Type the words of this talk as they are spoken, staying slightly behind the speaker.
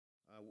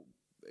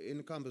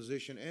in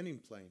composition and in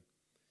playing.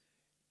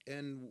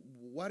 And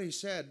what he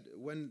said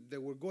when they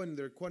were going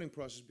the recording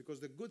process, because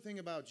the good thing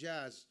about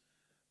jazz,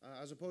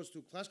 as opposed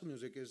to classical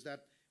music, is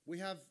that we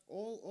have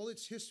all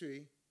its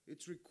history.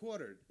 It's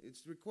recorded.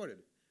 It's recorded.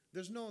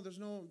 There's no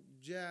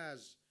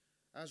jazz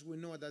as we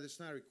know it that it's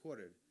not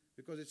recorded,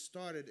 because it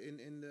started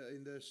in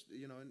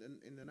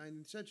the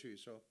 19th century.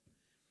 So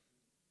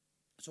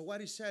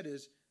what he said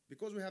is,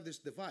 because we have this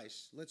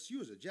device, let's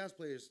use it. Jazz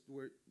players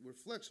were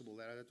flexible,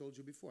 that I told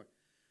you before.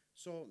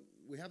 So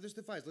we have this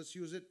device. Let's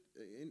use it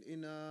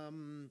in a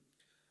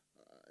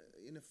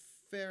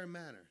fair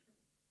manner.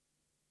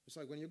 It's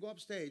like when you go up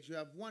stage, you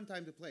have one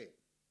time to play it,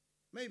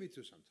 maybe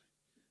two sometimes,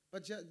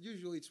 but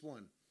usually it's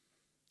one.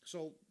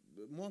 So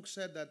Monk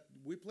said that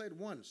we played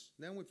once,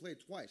 then we played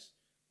twice.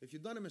 If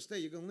you've done a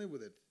mistake, you're gonna live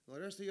with it the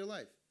rest of your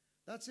life.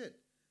 That's it.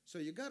 So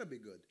you gotta be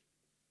good.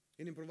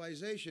 In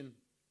improvisation,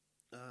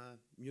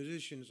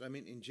 musicians, I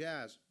mean in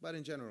jazz, but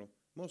in general,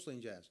 mostly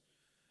in jazz,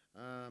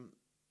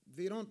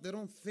 they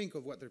don't think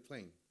of what they're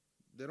playing.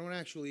 They don't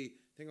actually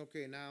think,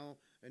 okay, now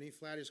an E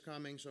flat is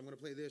coming, so I'm going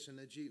to play this and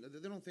a G.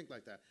 They don't think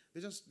like that. They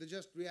just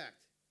react.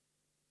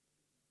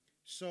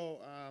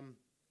 So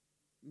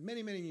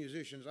many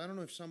musicians, I don't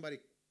know if somebody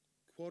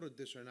quoted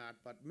this or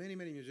not, but many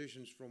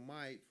musicians from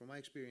my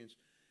experience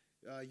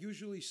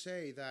usually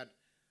say that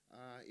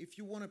if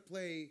you want to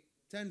play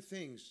 10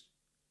 things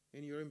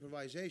in your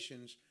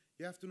improvisations,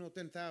 you have to know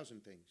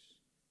 10,000 things.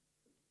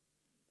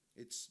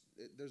 It's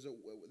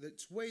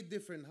way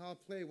different how I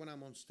play when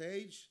I'm on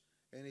stage,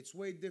 and it's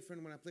way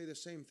different when I play the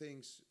same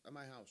things at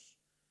my house.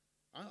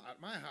 At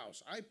my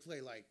house, I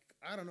play like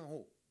I don't know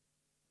who.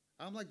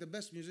 I'm like the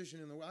best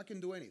musician in the world. I can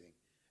do anything.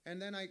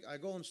 And then I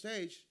go on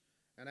stage,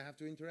 and I have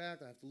to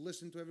interact. I have to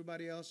listen to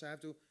everybody else. I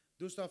have to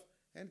do stuff,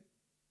 and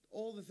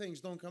all the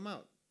things don't come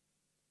out,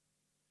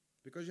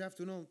 because you have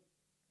to know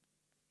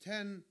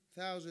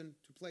 10,000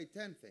 to play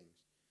 10 things.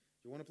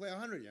 You want to play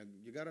 100,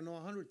 you got to know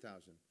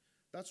 100,000.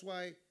 That's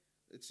why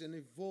it's an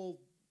evolved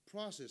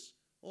process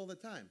all the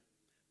time.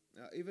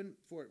 Even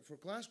for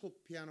classical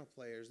piano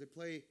players, they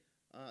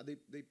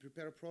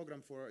prepare a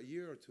program for a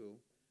year or two,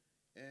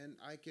 and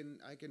I can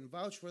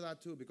vouch for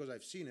that too, because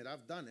I've seen it,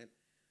 I've done it.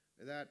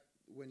 That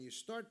when you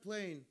start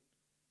playing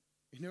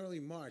in early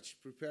March,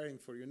 preparing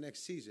for your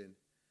next season,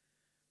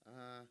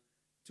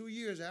 2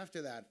 years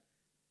after that,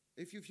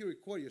 if you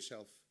record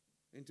yourself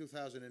in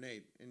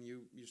 2008 and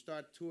you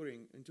start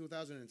touring in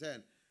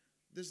 2010.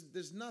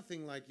 There's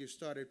nothing like you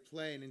started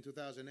playing in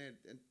 2008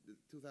 and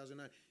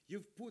 2009.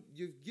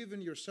 You've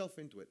given yourself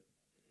into it.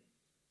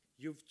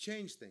 You've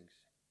changed things.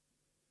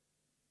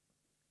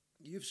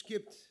 You've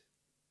skipped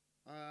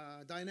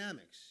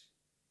dynamics.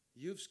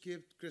 You've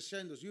skipped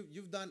crescendos.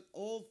 You've done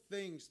all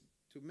things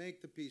to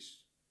make the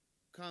piece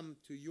come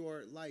to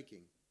your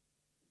liking.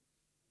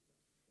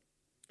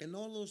 In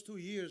all those 2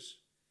 years,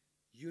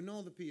 you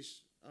know the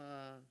piece,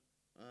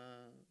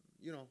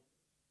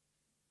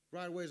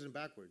 right ways and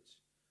backwards.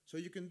 So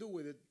you can do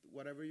with it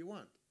whatever you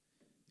want.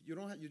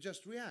 You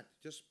just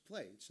react, just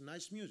play. It's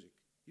nice music.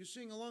 You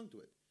sing along to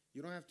it.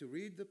 You don't have to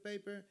read the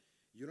paper.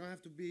 You don't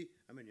have to be,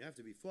 you have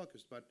to be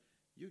focused, but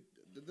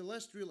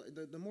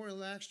the more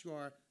relaxed you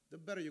are, the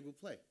better you will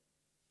play.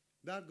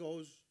 That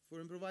goes for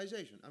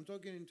improvisation. I'm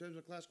talking in terms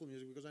of classical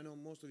music because I know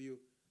most of you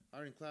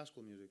are in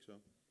classical music. So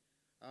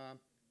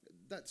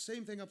that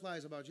same thing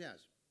applies about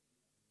jazz.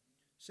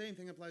 Same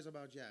thing applies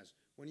about jazz.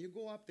 When you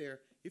go up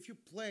there, if you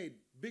played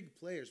big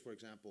players, for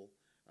example,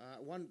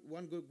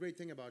 one great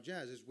thing about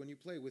jazz is when you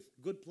play with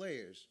good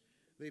players,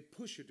 they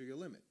push you to your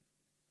limit.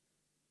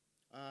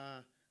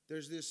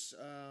 There's this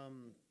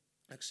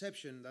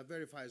exception that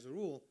verifies the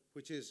rule,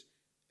 which is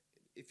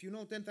if you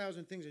know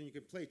 10,000 things and you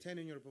can play 10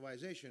 in your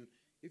improvisation,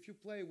 if you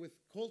play with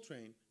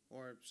Coltrane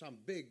or some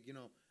big,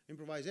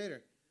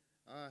 improvisator,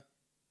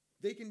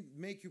 they can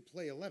make you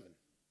play 11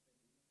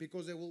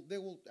 because they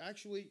will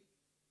actually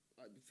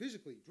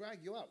physically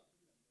drag you out.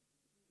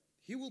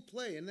 He will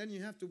play, and then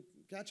you have to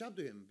catch up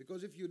to him,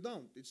 because if you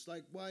don't, it's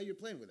like, why are you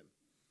playing with him?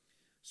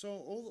 So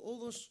all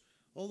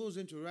those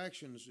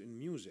interactions in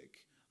music,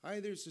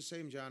 either it's the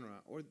same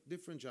genre or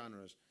different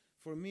genres,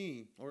 for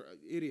me, or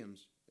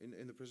idioms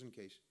in the present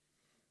case,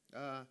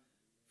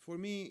 for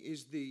me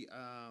is the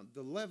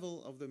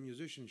level of the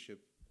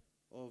musicianship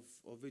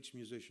of each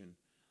musician.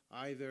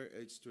 Either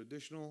it's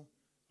traditional,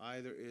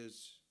 either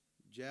it's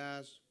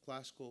jazz,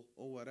 classical,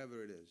 or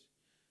whatever it is.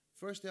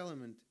 First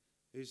element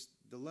is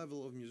the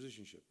level of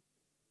musicianship.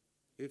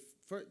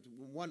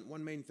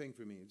 One main thing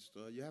for me is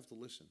you have to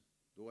listen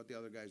to what the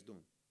other guy's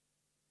doing.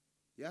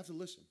 You have to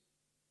listen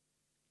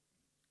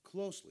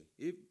closely.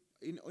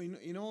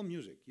 In all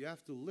music, you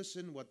have to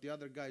listen what the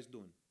other guy's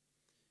doing.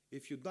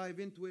 If you dive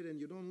into it and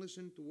you don't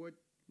listen to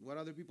what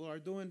other people are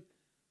doing,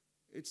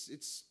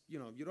 it's you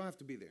don't have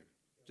to be there.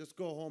 Just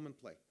go home and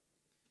play.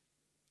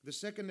 The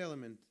second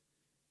element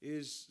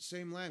is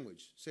same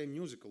language, same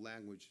musical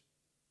language.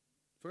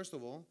 First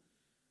of all,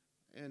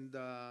 and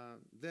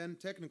then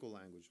technical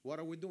language. What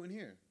are we doing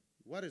here?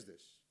 What is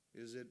this?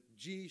 Is it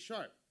G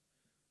sharp?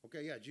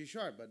 Okay, yeah, G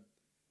sharp, but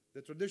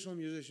The traditional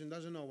musician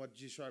doesn't know what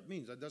G sharp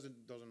means. That doesn't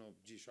know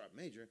G sharp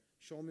major.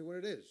 Show me what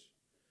it is.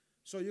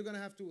 So you're gonna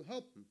have to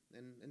help them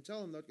and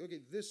tell them that, okay,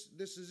 this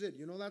is it.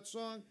 You know that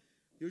song?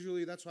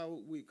 Usually that's how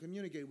we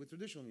communicate with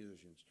traditional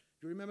musicians.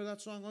 Do you remember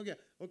that song?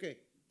 Okay,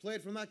 play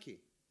it from that key,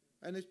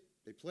 and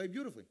they play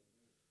beautifully.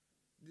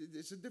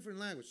 It's a different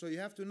language, so you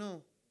have to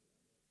know.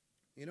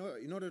 In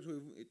order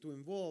to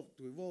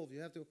evolve,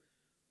 you have to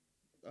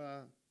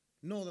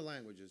know the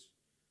languages.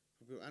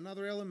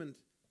 Another element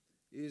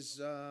is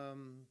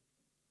the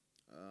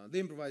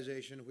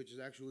improvisation, which is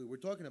actually we're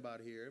talking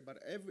about here.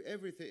 But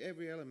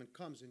every element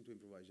comes into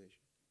improvisation.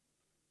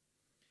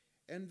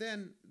 And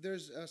then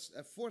there's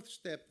a fourth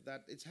step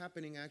that it's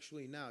happening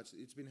actually now.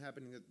 It's been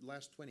happening the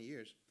last 20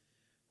 years,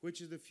 which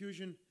is the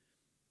fusion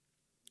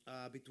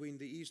between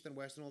the East and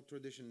West and all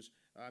traditions.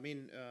 I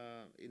mean,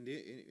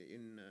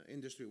 in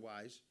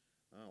industry-wise,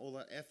 all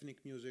that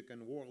ethnic music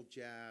and world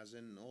jazz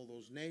and all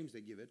those names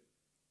they give it.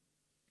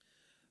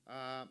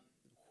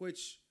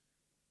 Which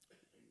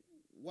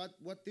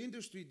what the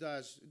industry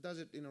does, it does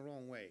it in a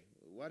wrong way.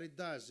 What it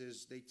does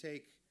is they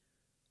take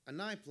an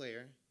I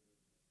player,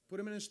 put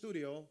him in a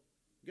studio,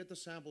 get the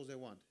samples they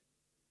want.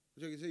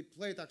 So you say,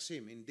 play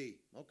Taksim in D.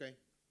 Okay,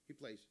 he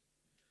plays.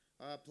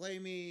 Play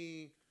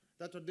me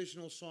that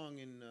traditional song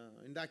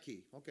in that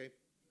key. Okay,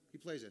 he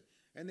plays it.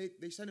 And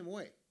they send him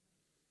away.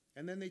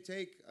 And then they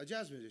take a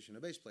jazz musician, a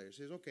bass player,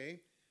 says,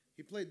 okay,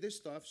 he played this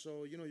stuff,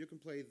 so you can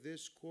play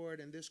this chord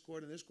and this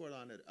chord and this chord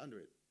on it, under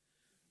it.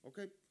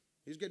 Okay,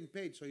 he's getting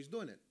paid, so he's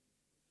doing it.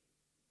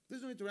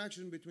 There's no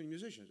interaction between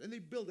musicians, and they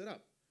build it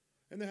up.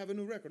 And they have a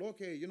new record.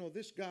 Okay,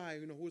 this guy,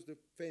 who's the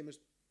famous,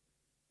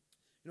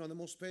 the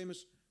most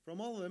famous from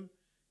all of them,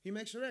 he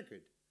makes a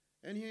record.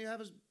 And he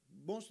has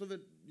most of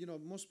it,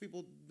 most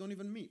people don't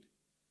even meet.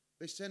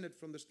 They send it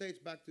from the States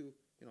back to,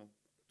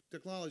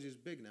 technology is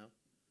big now.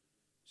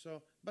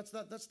 So, but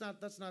that's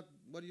not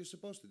what you're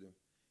supposed to do.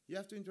 You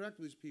have to interact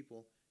with these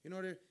people in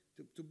order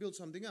to build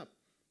something up.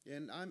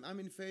 And I'm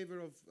in favor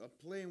of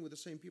playing with the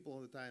same people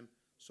all the time,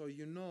 so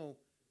you know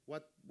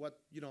what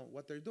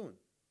they're doing.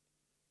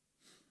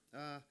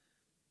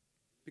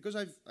 Because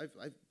I've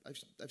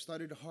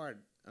studied hard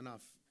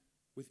enough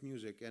with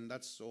music, and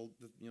that's all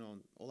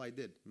I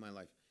did in my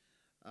life.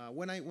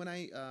 When I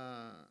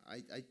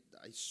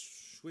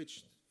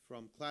switched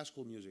from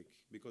classical music,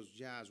 because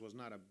jazz was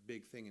not a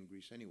big thing in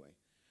Greece anyway.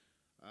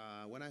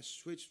 When I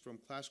switched from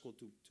classical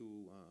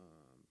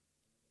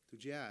to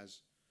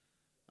jazz,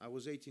 I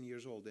was 18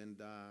 years old,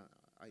 and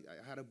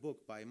I had a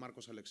book by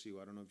Marcos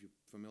Alexiou. I don't know if you're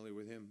familiar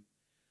with him.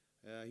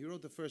 He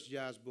wrote the first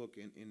jazz book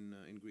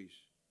in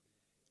Greece.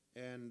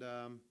 And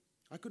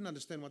I couldn't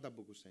understand what that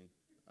book was saying.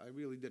 I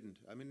really didn't.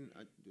 I mean,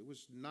 it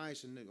was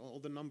nice, and all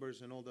the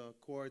numbers and all the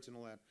chords and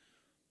all that.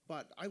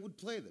 But I would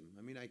play them.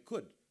 I mean, I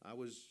could. I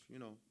was,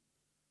 in,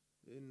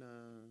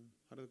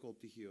 how do they call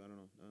it, Tihio? I don't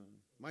know.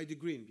 My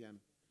degree in piano.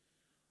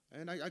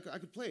 And I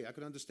could play. I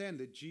could understand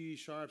the G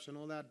sharps and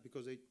all that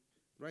because they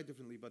write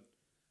differently, but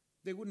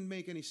they wouldn't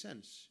make any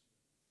sense.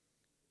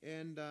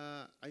 And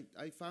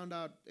I found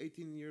out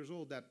 18 years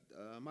old that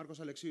Marcos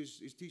Alexiou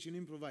is teaching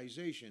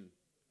improvisation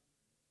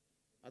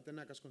at the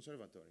Nakas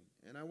Conservatory.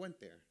 And I went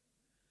there.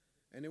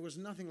 And it was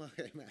nothing like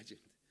I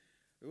imagined.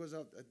 It was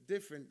a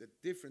different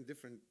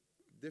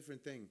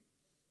thing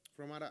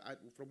from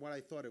what I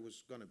thought it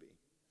was going to be.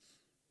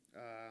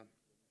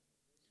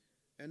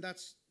 And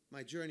that's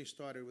my journey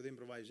started with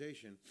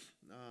improvisation,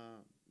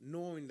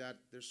 knowing that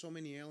there's so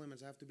many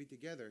elements that have to be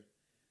together.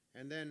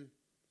 And then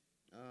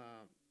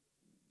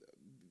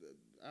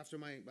after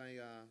my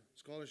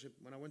scholarship,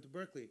 when I went to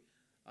Berkeley,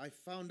 I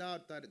found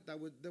out that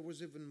there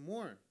was even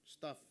more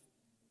stuff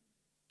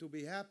to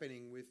be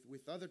happening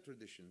with other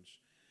traditions.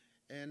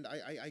 And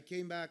I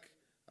came back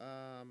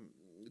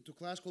to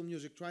classical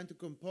music trying to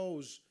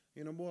compose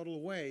in a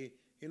model way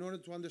in order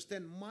to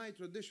understand my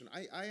tradition.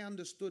 I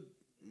understood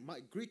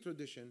my Greek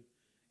tradition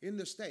in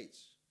the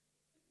States.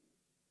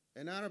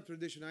 An Arab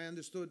tradition I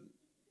understood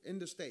in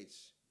the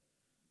States.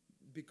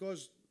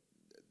 Because,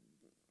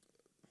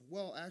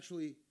 well,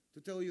 actually,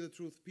 to tell you the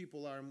truth,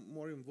 people are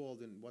more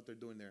involved in what they're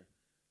doing there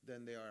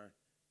than they are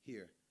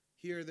here.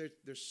 Here,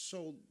 there's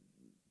so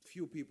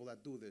few people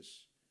that do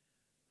this,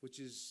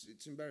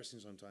 it's embarrassing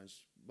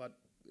sometimes. But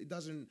it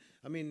doesn't,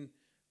 I mean,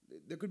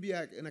 there could be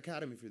an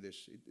academy for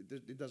this.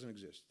 It doesn't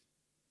exist.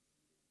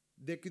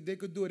 They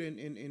could do it in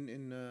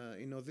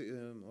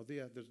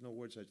Odia. There's no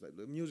word such like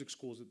the music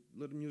schools,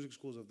 little music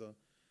schools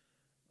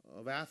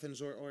of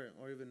Athens or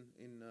even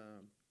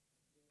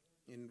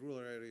in rural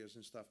areas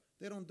and stuff.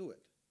 They don't do it.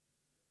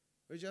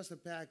 It's just a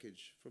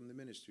package from the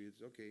ministry.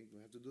 It's okay. We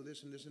have to do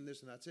this and this and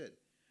this, and that's it.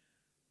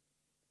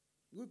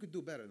 We could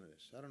do better than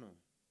this. I don't know.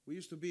 We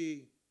used to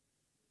be,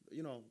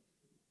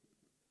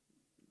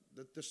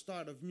 the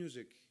start of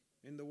music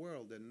in the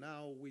world, and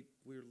now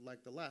we're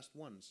like the last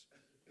ones.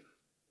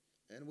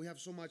 And we have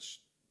so much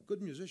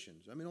good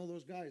musicians. I mean, all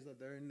those guys that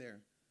they're in there,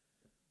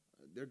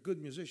 they're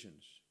good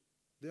musicians.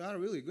 They are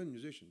really good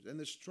musicians, and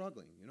they're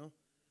struggling,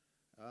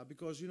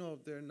 because,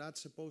 they're not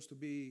supposed to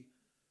be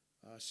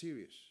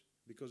serious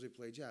because they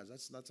play jazz.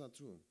 That's not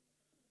true.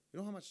 You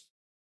know how much